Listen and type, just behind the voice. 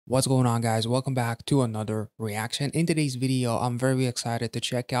What's going on, guys? Welcome back to another reaction. In today's video, I'm very excited to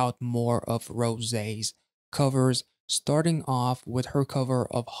check out more of Rosé's covers, starting off with her cover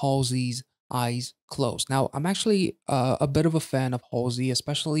of Halsey's Eyes Closed. Now, I'm actually a bit of a fan of Halsey,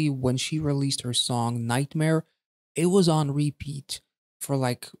 especially when she released her song Nightmare. It was on repeat for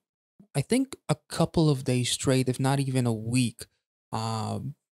like, I think a couple of days straight, if not even a week. I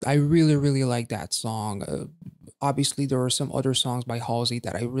really like that song. Obviously, there are some other songs by Halsey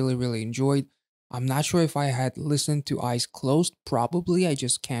that I really enjoyed. I'm not sure if I had listened to Eyes Closed. Probably, I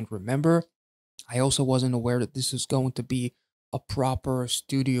just can't remember. I also wasn't aware that this is going to be a proper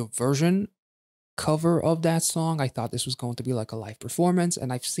studio version cover of that song. I thought this was going to be like a live performance,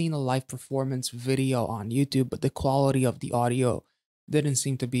 and I've seen a live performance video on YouTube, but the quality of the audio didn't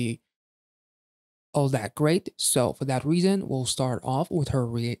seem to be all that great. So for that reason, we'll start off with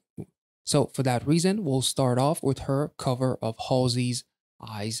her cover of Halsey's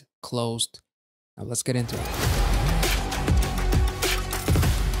Eyes Closed. Now let's get into it.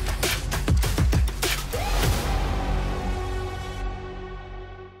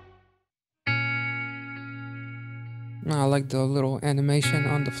 I like the little animation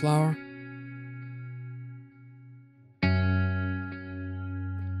on the flower.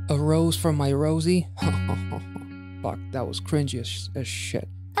 A rose from my Rosie. Fuck, that was cringy as shit.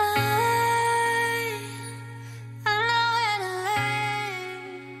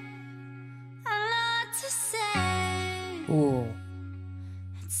 Ooh.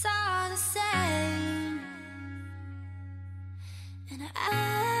 It's all the same. And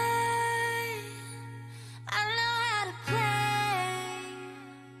I know how to play.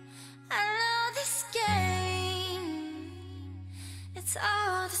 I know this game. It's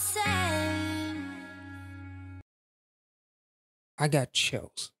all the same. I got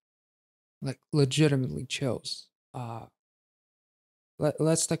chills. Like legitimately chills.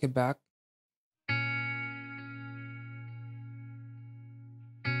 Let's take it back.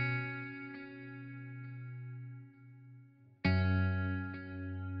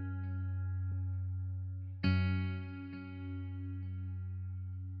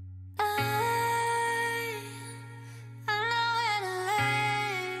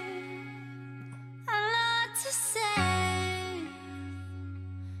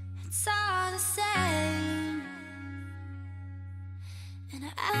 It's all the same. And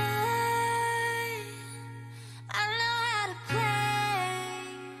I know how to play.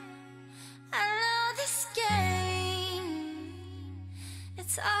 I know this game.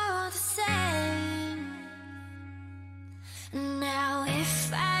 It's all the same. Now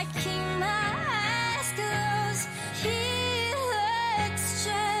if I keep my eyes closed, he looks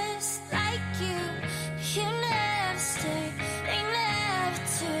just like you. You never stay, they never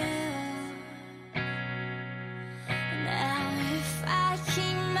do. Now if I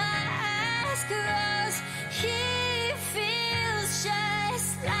keep my eyes closed, he feels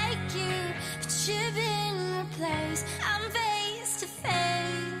just like you. But you've been replaced, I'm face to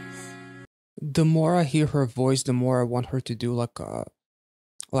face. The more I hear her voice, the more I want her to do like a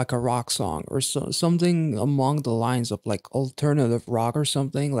rock song or something along the lines of like alternative rock or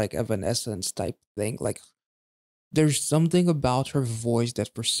something like Evanescence type thing. Like there's something about her voice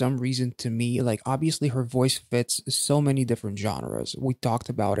that for some reason to me, like obviously her voice fits so many different genres. We talked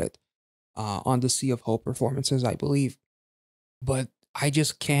about it on the Sea of Hope performances, I believe. But I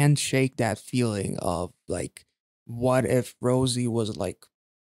just can't shake that feeling of like, what if Rosie was like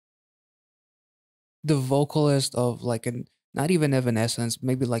the vocalist of like an not even Evanescence,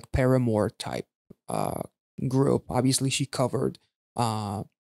 maybe like Paramore type group. Obviously she covered uh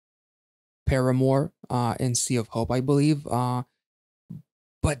Paramore in Sea of Hope, I believe. But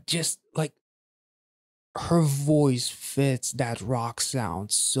just like her voice fits that rock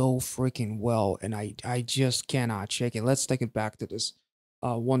sound so freaking well, and I just cannot shake it. Let's take it back to this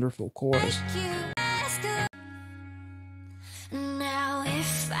wonderful chorus. Now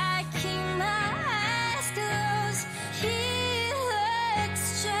if I keep my eyes closed, he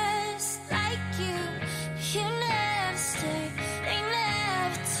looks just like you. You never stay, they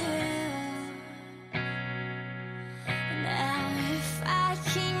never do. Now if I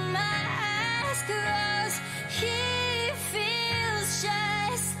keep my eyes closed, he feels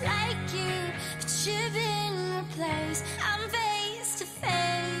just like you. But you've been replaced, I'm face to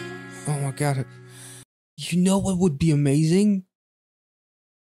face. Oh my god. You know what would be amazing?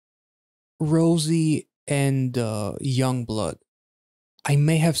 Rosie and Youngblood. I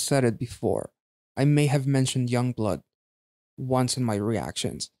may have said it before. I may have mentioned Youngblood once in my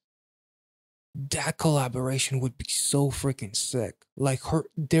reactions. That collaboration would be so freaking sick. Like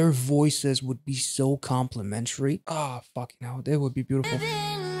their voices would be so complimentary. Ah, fucking hell, that would be beautiful.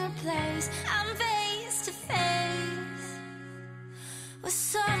 replace. I'm face to face with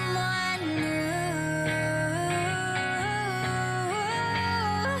someone new,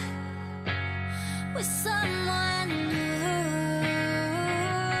 with someone new.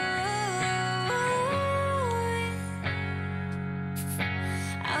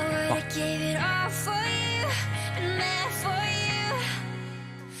 I would've gave it all for you, been there for you.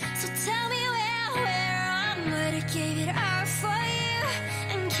 So tell me where I'm, would've gave it all for you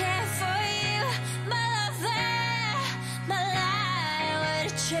and care for you. My lover, my life,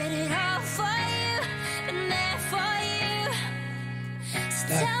 would've traded all for you, been there for you. So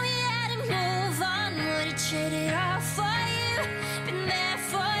tell me how to move on, would've traded all for you, been there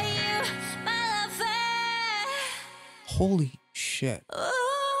for you. My lover. Holy shit.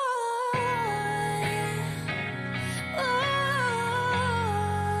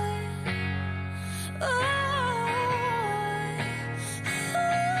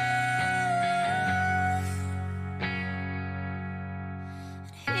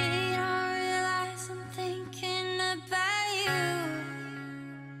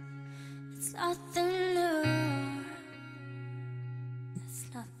 Nothing new. It's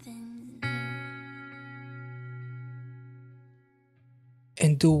nothing new.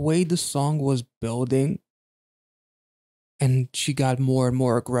 And the way the song was building, and she got more and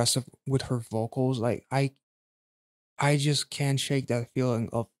more aggressive with her vocals, like I just can't shake that feeling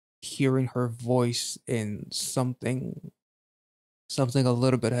of hearing her voice in something a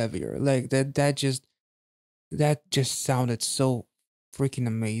little bit heavier. Like that just sounded so freaking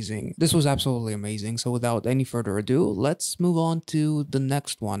amazing. This was absolutely amazing. So without any further ado, let's move on to the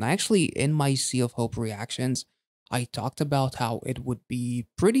next one. Actually, in my Sea of Hope reactions, I talked about how it would be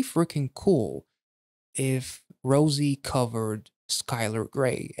pretty freaking cool if Rosie covered Skylar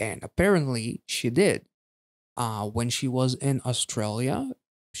Grey, and apparently she did. When she was in Australia,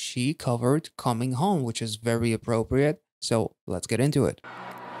 she covered Coming Home, which is very appropriate. So let's get into it.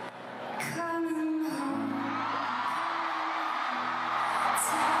 Coming home,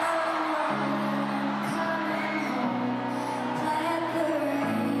 let the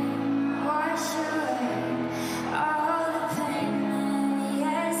rain wash away all the pain and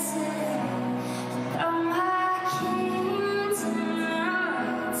yesterday. Throw my king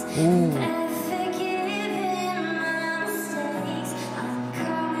tonight. Ooh. And forgiving my mistakes. I'm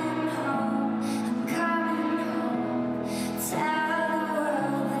coming home. I'm coming home. Tell the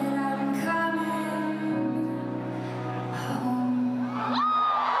world that I'm coming home.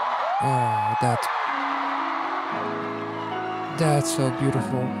 Oh, that's so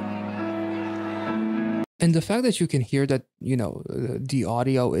beautiful. And the fact that you can hear that, the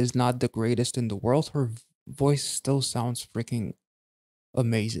audio is not the greatest in the world, her voice still sounds freaking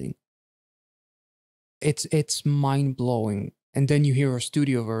amazing. It's mind-blowing. And then you hear a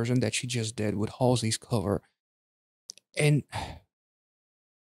studio version that she just did with Halsey's cover. And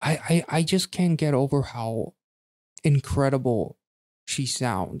I just can't get over how incredible she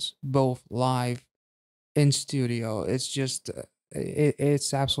sounds, both live in studio. It's just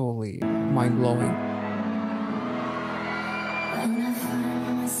it's absolutely mind-blowing. When I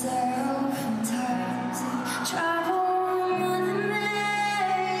find myself in times of trouble, Mother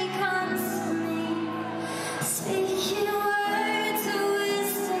Mary comes to me, speaking words of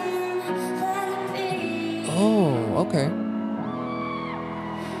wisdom, let it be. Oh, okay.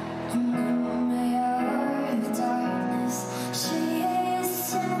 And in my hour of darkness, she is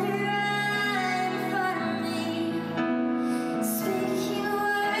standing right in front of me, speaking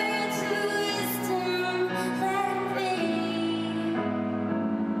words of wisdom, let it be.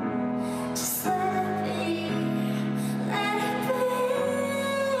 Just let it be, let it be,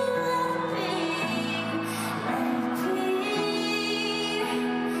 let it be, let it be.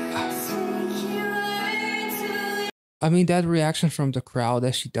 Speaking words of I mean, that reaction from the crowd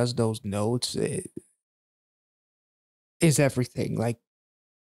as she does those notes is everything. Like,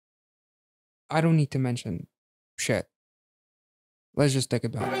 I don't need to mention shit. Let's just think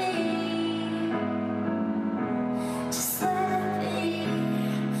about it. Just let it be,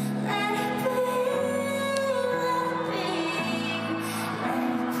 let it be, let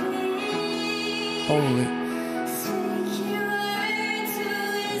it be. Holy. Speak your words of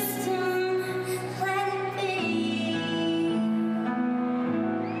wisdom, let it be.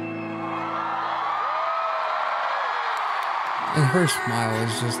 And her smile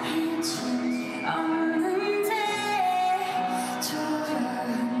is just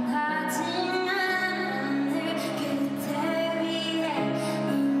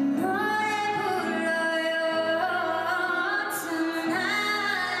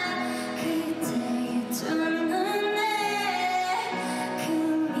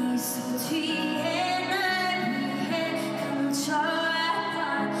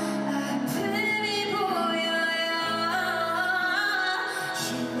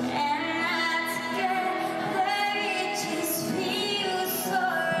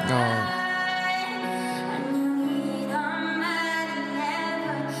Oh.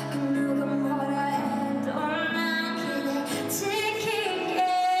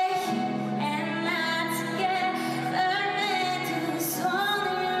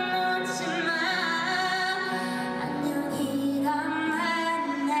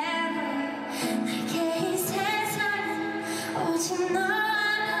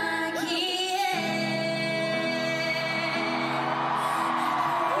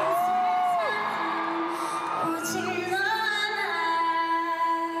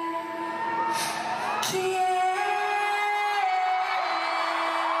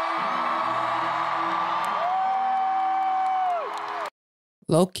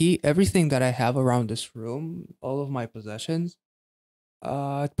 Low key, everything that I have around this room, all of my possessions,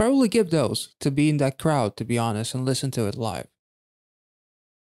 I'd probably give those to be in that crowd, to be honest, and listen to it live.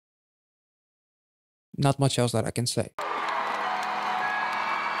 Not much else that I can say.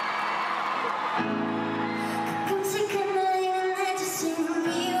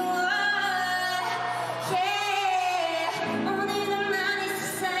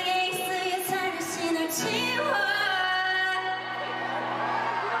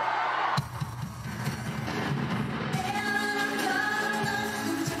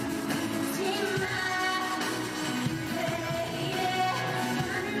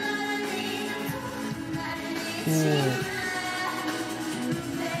 Ooh.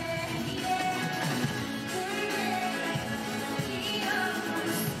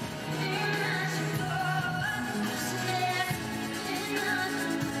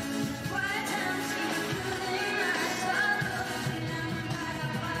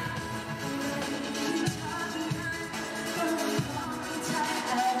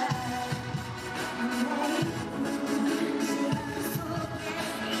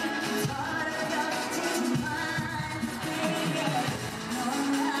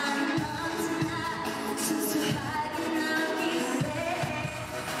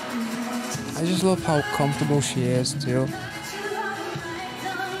 I just love how comfortable she is too,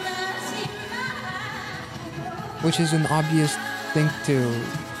 which is an obvious thing to,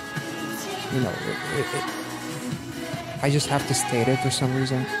 I just have to state it for some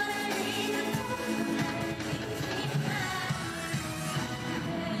reason.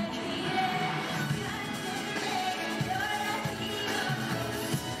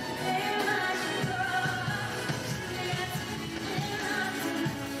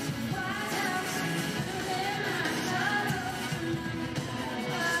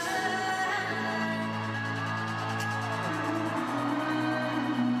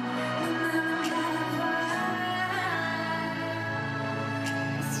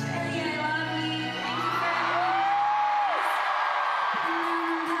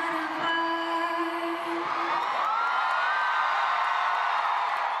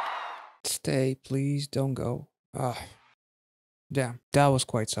 Stay, please, don't go. Damn, that was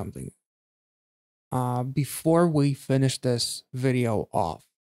quite something. Before we finish this video off,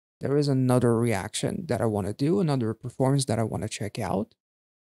 there is another reaction that I want to do, another performance that I want to check out.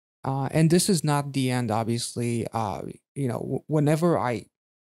 And this is not the end, obviously. Whenever I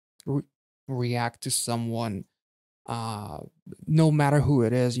re react to someone, uh, no matter who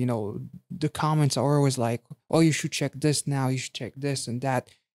it is, the comments are always like, "Oh, you should check this now. You should check this and that."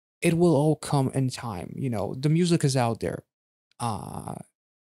 It will all come in time. The music is out there. Uh,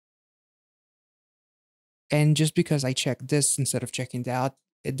 and just because I check this instead of checking that,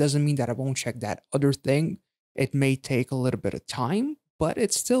 it doesn't mean that I won't check that other thing. It may take a little bit of time, but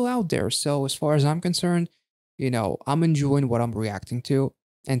it's still out there. So as far as I'm concerned, I'm enjoying what I'm reacting to.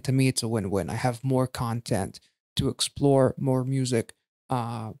 And to me, it's a win-win. I have more content to explore, more music,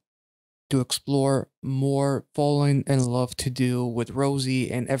 uh, to explore, more falling in love to do with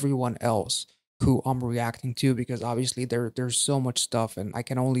Rosie and everyone else who I'm reacting to, because obviously there's so much stuff and I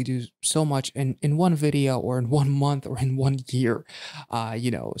can only do so much in one video or in 1 month or in 1 year.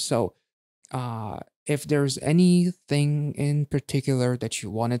 So if there's anything in particular that you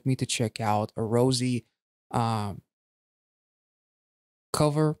wanted me to check out, a Rosie um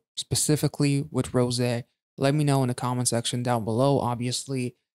cover specifically with Rose, let me know in the comment section down below,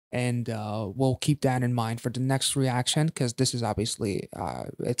 obviously. And we'll keep that in mind for the next reaction, because this is obviously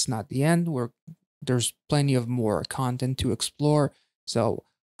it's not the end. There's plenty of more content to explore. So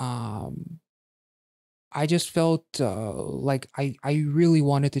um, I just felt like I really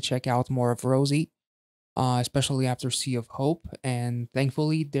wanted to check out more of Rosie, especially after Sea of Hope. And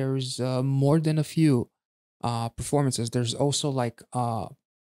thankfully, there's more than a few performances. There's also like a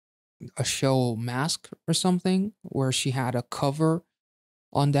show Mask or something where she had a cover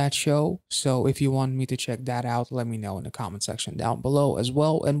on that show. So if you want me to check that out, let me know in the comment section down below as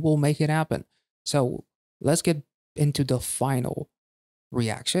well, and we'll make it happen. So let's get into the final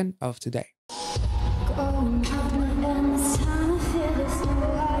reaction of today.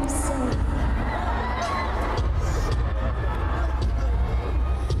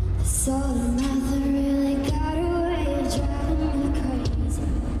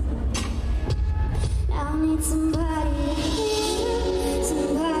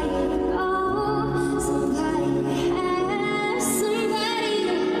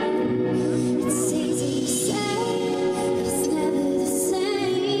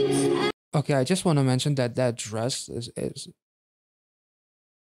 Okay, I just want to mention that that dress is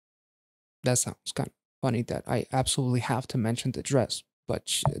that sounds kind of funny that I absolutely have to mention the dress, but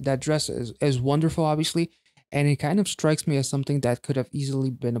that dress is wonderful, obviously, and it kind of strikes me as something that could have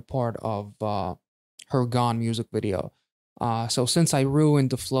easily been a part of her Gone music video. So since I ruined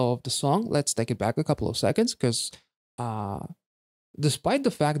the flow of the song, let's take it back a couple of seconds because uh, despite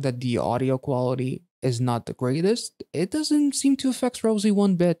the fact that the audio quality is not the greatest, it doesn't seem to affect Rosie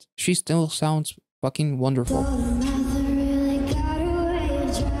one bit. She still sounds fucking wonderful.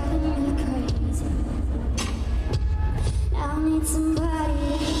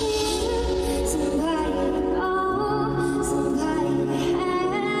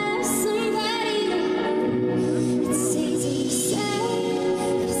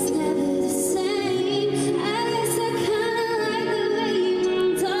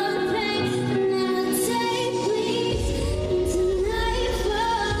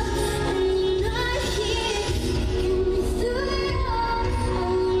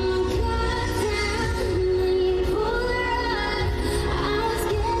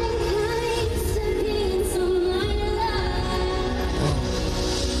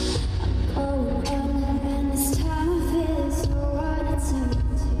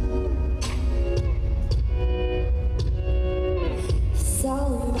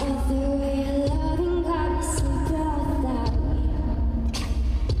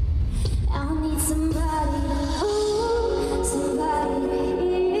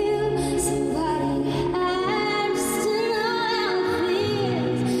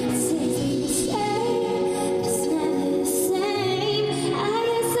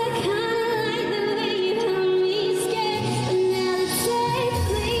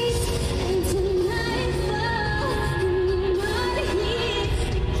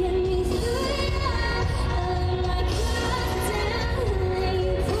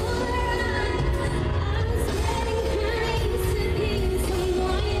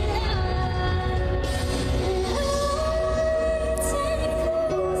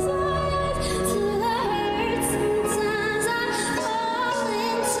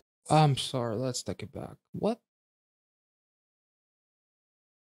 I'm sorry, let's take it back. What?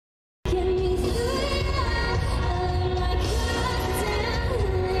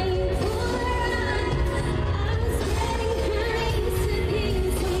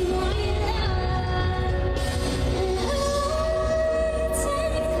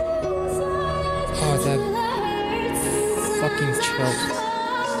 Oh, that fucking chills.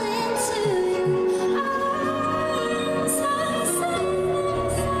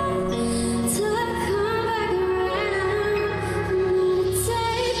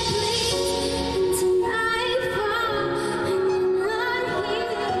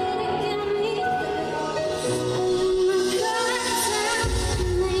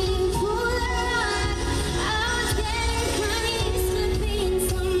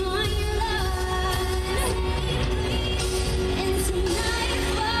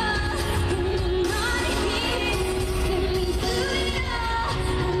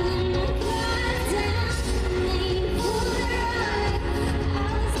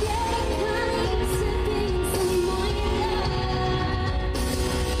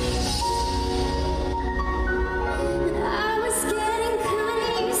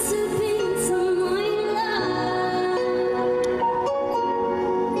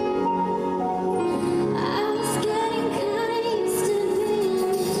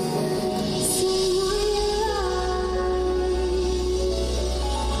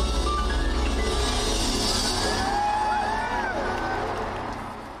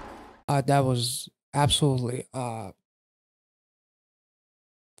 That was absolutely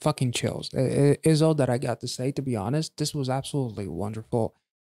fucking chills. Is all that I got to say. To be honest, this was absolutely wonderful.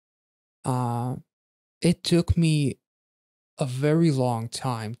 Uh, it took me a very long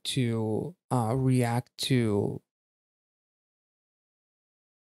time to react to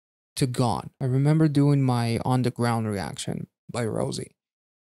Gone. I remember doing my on the ground reaction by Rosie.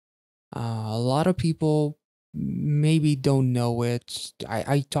 A lot of people maybe don't know it.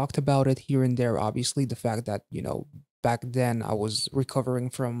 I talked about it here and there. Obviously, the fact that back then I was recovering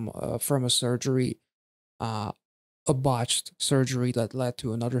from a surgery, uh, a botched surgery that led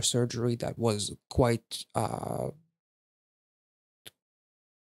to another surgery that was quite the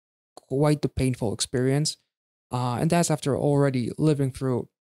painful experience. And that's after already living through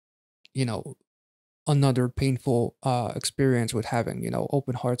you know another painful experience with having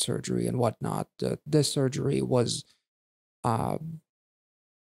open heart surgery and whatnot. This surgery was uh,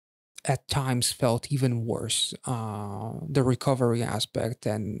 at times felt even worse. The recovery aspect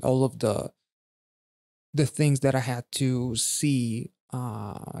and all of the things that I had to see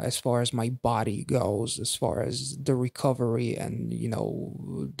as far as my body goes, as far as the recovery and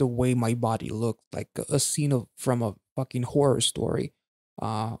the way my body looked, like a scene from a fucking horror story,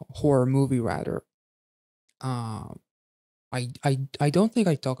 horror movie rather. Uh, I don't think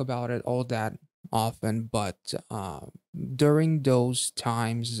I talk about it all that often, but during those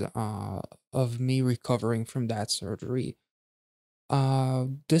times of me recovering from that surgery,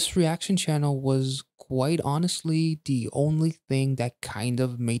 this reaction channel was quite honestly the only thing that kind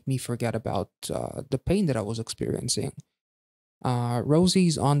of made me forget about the pain that I was experiencing.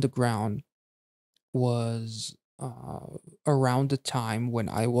 Rosie's on the ground was around the time when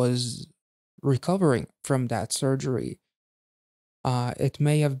I was recovering from that surgery. It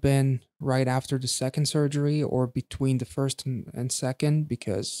may have been right after the second surgery or between the first and second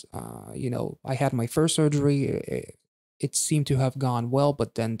because, I had my first surgery. It seemed to have gone well,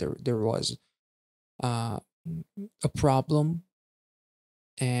 but then there was uh, a problem,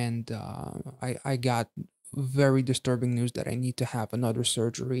 and I got very disturbing news that I need to have another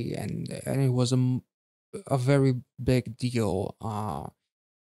surgery, and it was a very big deal.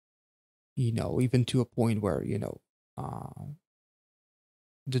 Even to a point where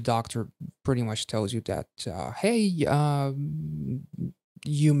the doctor pretty much tells you that, hey,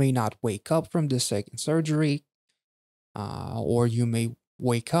 you may not wake up from this second surgery, or you may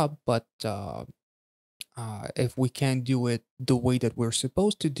wake up, but if we can't do it the way that we're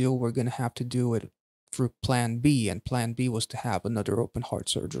supposed to do, we're going to have to do it through plan B. And plan B was to have another open heart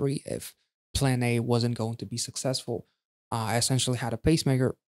surgery if plan A wasn't going to be successful. I essentially had a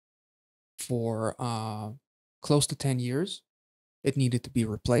pacemaker for close to 10 years. It needed to be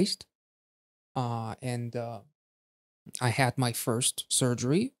replaced. And I had my first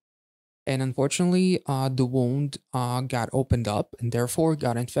surgery, and unfortunately, the wound got opened up and therefore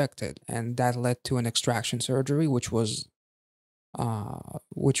got infected, and that led to an extraction surgery, which was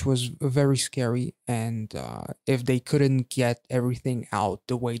very scary. And if they couldn't get everything out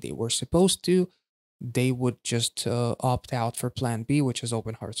the way they were supposed to, they would just opt out for Plan B, which is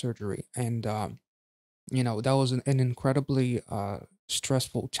open heart surgery. And that was an incredibly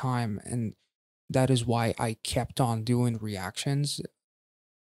stressful time, and that is why I kept on doing reactions,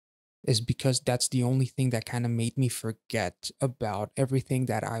 is because that's the only thing that kind of made me forget about everything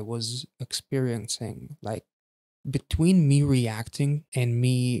that I was experiencing. Like, between me reacting and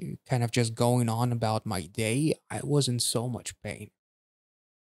me kind of just going on about my day, I was in so much pain.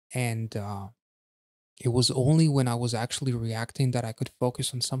 And it was only when I was actually reacting that I could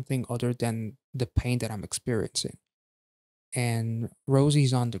focus on something other than the pain that I'm experiencing. And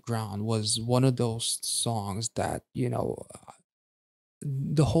Rosie's on the Ground was one of those songs that,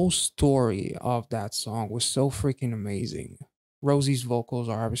 the whole story of that song was so freaking amazing. Rosie's vocals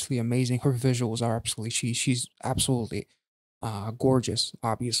are obviously amazing. Her visuals are absolutely she's absolutely gorgeous,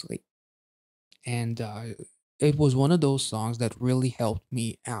 obviously. And it was one of those songs that really helped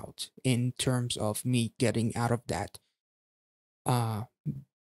me out in terms of me getting out of uh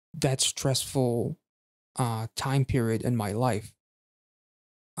that stressful time period in my life,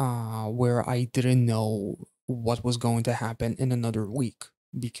 where I didn't know what was going to happen in another week,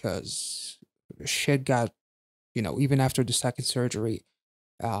 because shit got, even after the second surgery,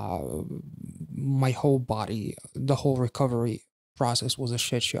 uh, my whole body, the whole recovery process was a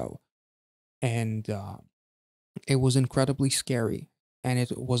shit show. And it was incredibly scary. And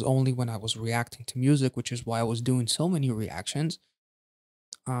it was only when I was reacting to music, which is why I was doing so many reactions.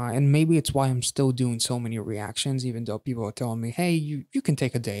 And maybe it's why I'm still doing so many reactions, even though people are telling me, "Hey, you can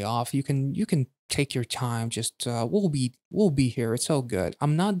take a day off. You can take your time. Just we'll be here. It's all good."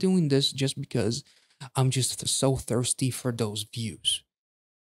 I'm not doing this just because I'm just so thirsty for those views.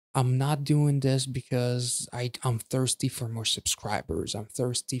 I'm not doing this because I'm thirsty for more subscribers. I'm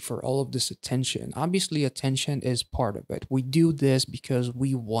thirsty for all of this attention. Obviously, attention is part of it. We do this because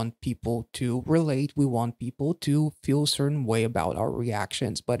we want people to relate. We want people to feel a certain way about our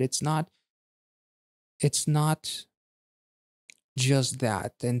reactions, but it's not just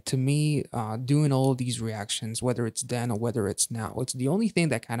that. And to me, doing all these reactions, whether it's then or whether it's now, it's the only thing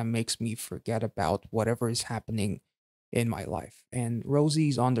that kind of makes me forget about whatever is happening in my life. And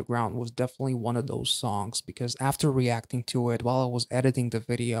Rosie's On the Ground was definitely one of those songs because after reacting to it while I was editing the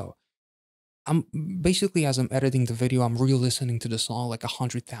video, I'm basically as I'm editing the video, I'm re-listening to the song like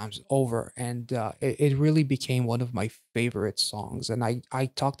 100 times over, and it really became one of my favorite songs. And I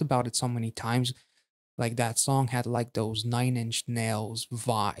talked about it so many times. Like that song had like those Nine Inch Nails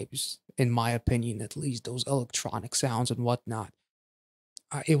vibes, in my opinion, at least those electronic sounds and whatnot.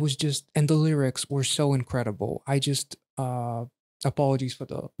 It was just, and the lyrics were so incredible. I just, apologies for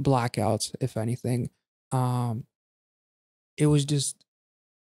the blackouts, if anything. Um, it was just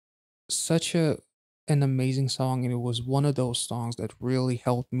such an amazing song, and it was one of those songs that really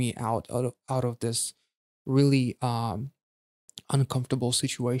helped me out of this really uncomfortable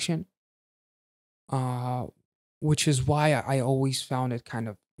situation. Uh, which is why I always found it kind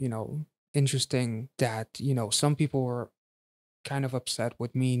of, interesting that, some people were kind of upset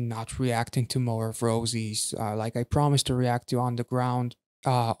with me not reacting to more of Rosie's. Like I promised to react to On the Ground,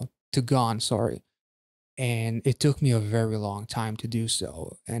 uh, to Gone, sorry. And it took me a very long time to do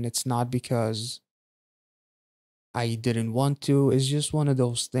so. And it's not because I didn't want to. It's just one of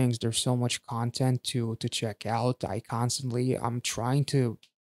those things. There's so much content to check out. I'm trying to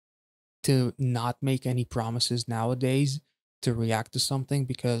not make any promises nowadays to react to something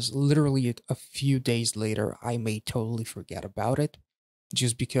because literally a few days later I may totally forget about it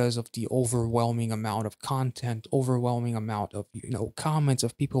just because of the overwhelming amount of content, overwhelming amount of comments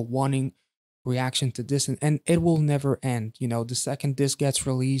of people wanting reaction to this, and it will never end. The second this gets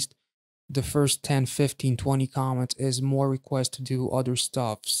released, the first 10, 15, 20 comments is more requests to do other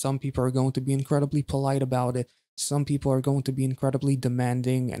stuff. Some people are going to be incredibly polite about it. Some people are going to be incredibly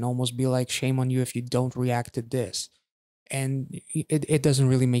demanding and almost be like, shame on you if you don't react to this. And it doesn't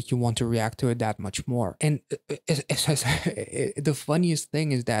really make you want to react to it that much more. And the funniest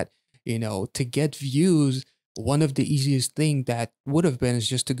thing is that, to get views, one of the easiest thing that would have been is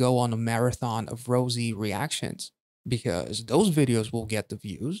just to go on a marathon of Rosie reactions because those videos will get the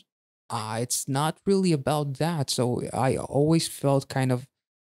views. It's not really about that. So I always felt kind of,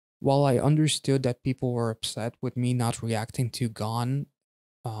 while I understood that people were upset with me not reacting to Gone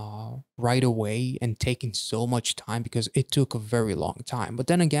right away and taking so much time because it took a very long time. But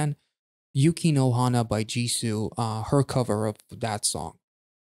then again, Yuki no Hana by Jisoo, her cover of that song.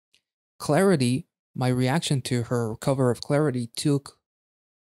 Clarity, my reaction to her cover of Clarity took,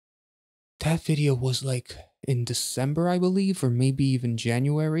 that video was like in December, I believe, or maybe even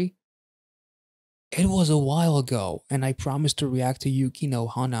January. It was a while ago, and I promised to react to Yuki no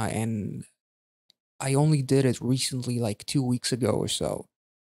Hana, and I only did it recently, like 2 weeks ago or so.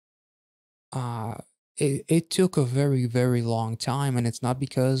 Uh, it took a very, very long time, and it's not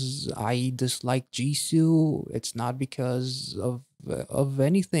because I dislike Jisoo. It's not because of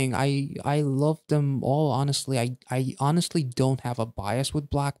anything. I love them all. Honestly, I honestly don't have a bias with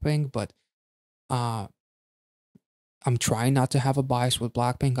Blackpink, but uh, I'm trying not to have a bias with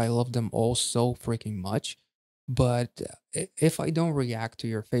Blackpink. I love them all so freaking much. But if I don't react to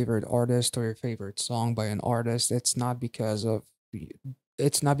your favorite artist or your favorite song by an artist, it's not because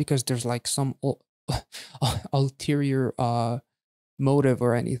there's like some ulterior motive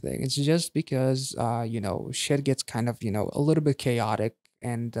or anything. It's just because shit gets kind of, a little bit chaotic,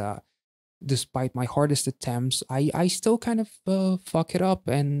 and despite my hardest attempts, I still kind of fuck it up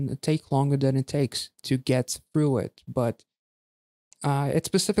and take longer than it takes to get through it. But it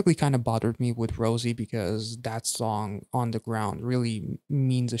specifically kind of bothered me with Rosie because that song On the Ground really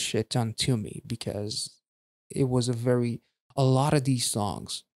means a shit ton to me because it was a lot of these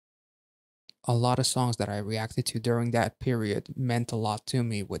songs, a lot of songs that I reacted to during that period meant a lot to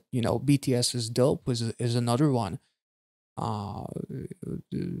me. With, BTS's Dope is another one. Uh,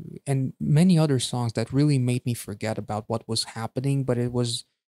 and many other songs that really made me forget about what was happening, but it was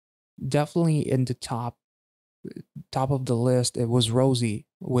definitely in the top of the list. It was Rosie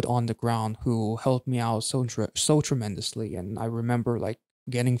with On the Ground, who helped me out so tremendously. And I remember like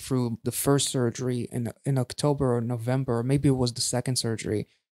getting through the first surgery in October or November, or maybe it was the second surgery,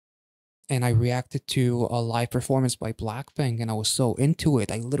 and I reacted to a live performance by Blackpink, and I was so into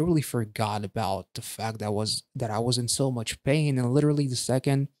it. I literally forgot about the fact that I was in so much pain, and literally the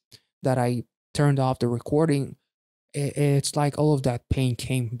second that I turned off the recording, it's like all of that pain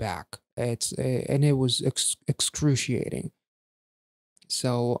came back. And it was excruciating.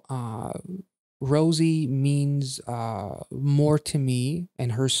 So Rosie means more to me,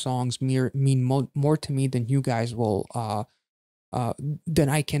 and her songs mean more to me than you guys will than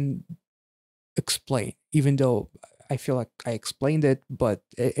I can explain. Even though I feel like I explained it, but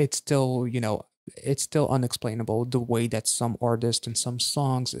it's still, it's still unexplainable the way that some artists and some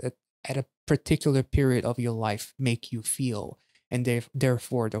songs at a particular period of your life make you feel, and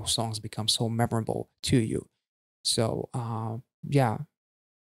therefore those songs become so memorable to you. So, yeah,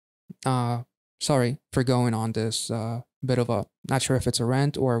 uh, sorry for going on this bit of a, not sure if it's a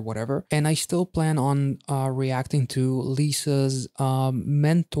rant or whatever. And I still plan on reacting to Lisa's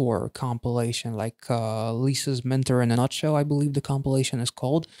mentor compilation, like Lisa's mentor in a nutshell, I believe the compilation is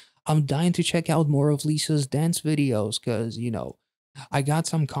called. I'm dying to check out more of Lisa's dance videos because, I got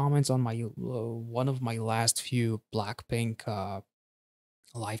some comments on my one of my last few Blackpink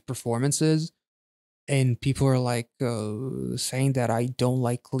live performances, and people are like saying that I don't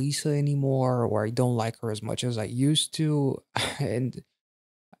like Lisa anymore, or I don't like her as much as I used to, and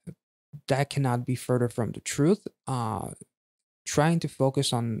that cannot be further from the truth. Trying to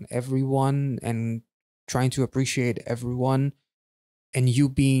focus on everyone and trying to appreciate everyone, and you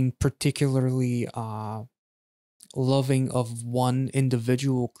being particularly loving of one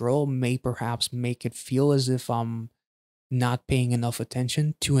individual girl may perhaps make it feel as if I'm not paying enough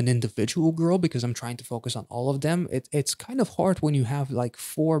attention to an individual girl because I'm trying to focus on all of them. It's kind of hard when you have like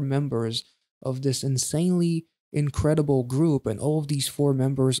four members of this insanely incredible group, and all of these four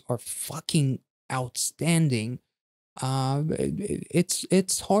members are fucking outstanding.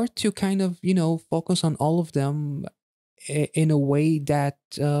 It's hard to kind of focus on all of them in a way that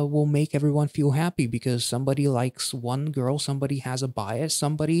will make everyone feel happy, because somebody likes one girl, somebody has a bias,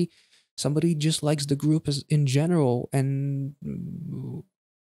 somebody just likes the group as in general. And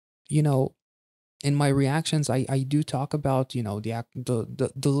you know in my reactions, I do talk about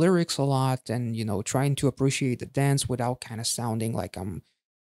the lyrics a lot, and trying to appreciate the dance without kind of sounding like I'm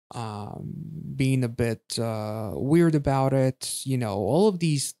being a bit weird about it. All of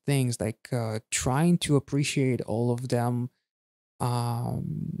these things, like trying to appreciate all of them,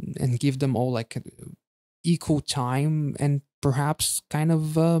 and give them all like equal time, and perhaps kind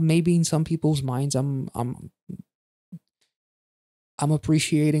of maybe in some people's minds I'm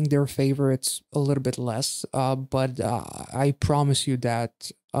appreciating their favorites a little bit less. But I promise you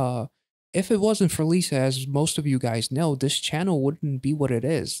that if it wasn't for Lisa, as most of you guys know, this channel wouldn't be what it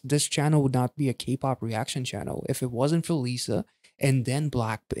is. This channel would not be a K-pop reaction channel if it wasn't for Lisa and then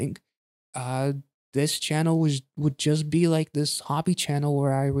Blackpink. Uh, this channel would just be like this hobby channel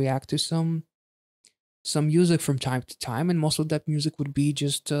where I react to some music from time to time, and most of that music would be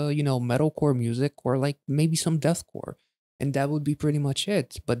just metalcore music, or like maybe some deathcore, and that would be pretty much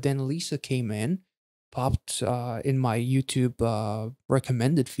it. But then Lisa came in, popped in my YouTube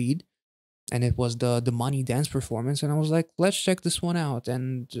recommended feed, and it was the Money Dance performance, and I was like, let's check this one out.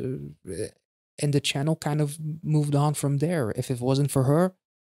 And the channel kind of moved on from there. If it wasn't for her,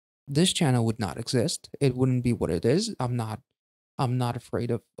 this channel would not exist. It wouldn't be what it is. I'm not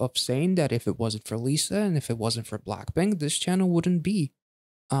afraid of saying that if it wasn't for Lisa and if it wasn't for Blackpink, this channel wouldn't be.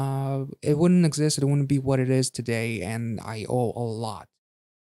 It wouldn't exist. It wouldn't be what it is today, and I owe a lot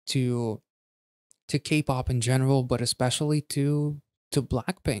to K-pop in general, but especially to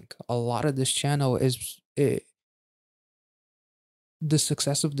Blackpink. A lot of this channel the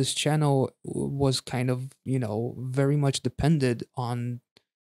success of this channel was kind of very much depended on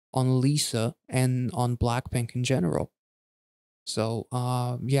Lisa and on Blackpink in general. So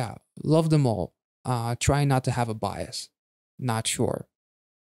yeah, love them all. Try not to have a bias. Not sure.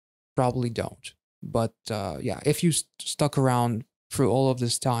 Probably don't. But yeah, if you stuck around through all of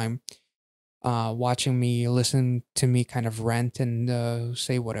this time, watching me, listen to me kind of rant and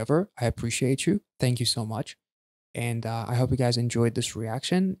say whatever, I appreciate you. Thank you so much. And I hope you guys enjoyed this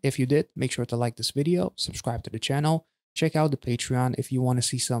reaction. If you did, make sure to like this video, subscribe to the channel, check out the Patreon if you want to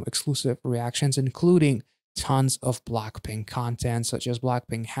see some exclusive reactions, including tons of Blackpink content, such as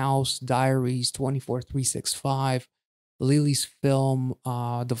Blackpink House, Diaries, 24365, Lily's Film,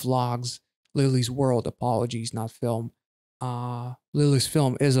 the vlogs, Lily's World, apologies, not film. Lily's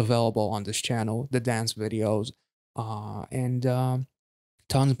Film is available on this channel, the dance videos, and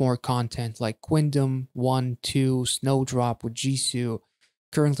tons more content like Quindom 1, 2, Snowdrop with Jisoo,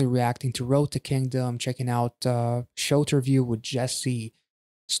 currently reacting to Road to Kingdom, checking out Showter View with Jessie,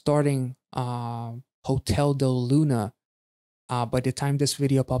 starting Hotel del Luna. By the time this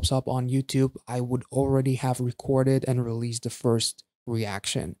video pops up on YouTube, I would already have recorded and released the first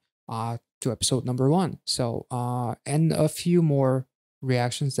reaction to episode number 1. So, and a few more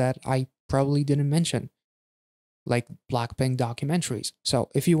reactions that I probably didn't mention, like Blackpink documentaries. So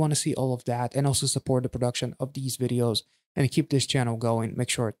if you want to see all of that and also support the production of these videos and keep this channel going, make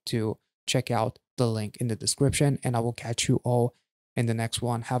sure to check out the link in the description, and I will catch you all in the next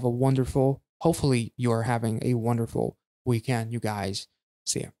one. Have a wonderful hopefully you're having a wonderful weekend, you guys.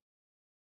 See ya.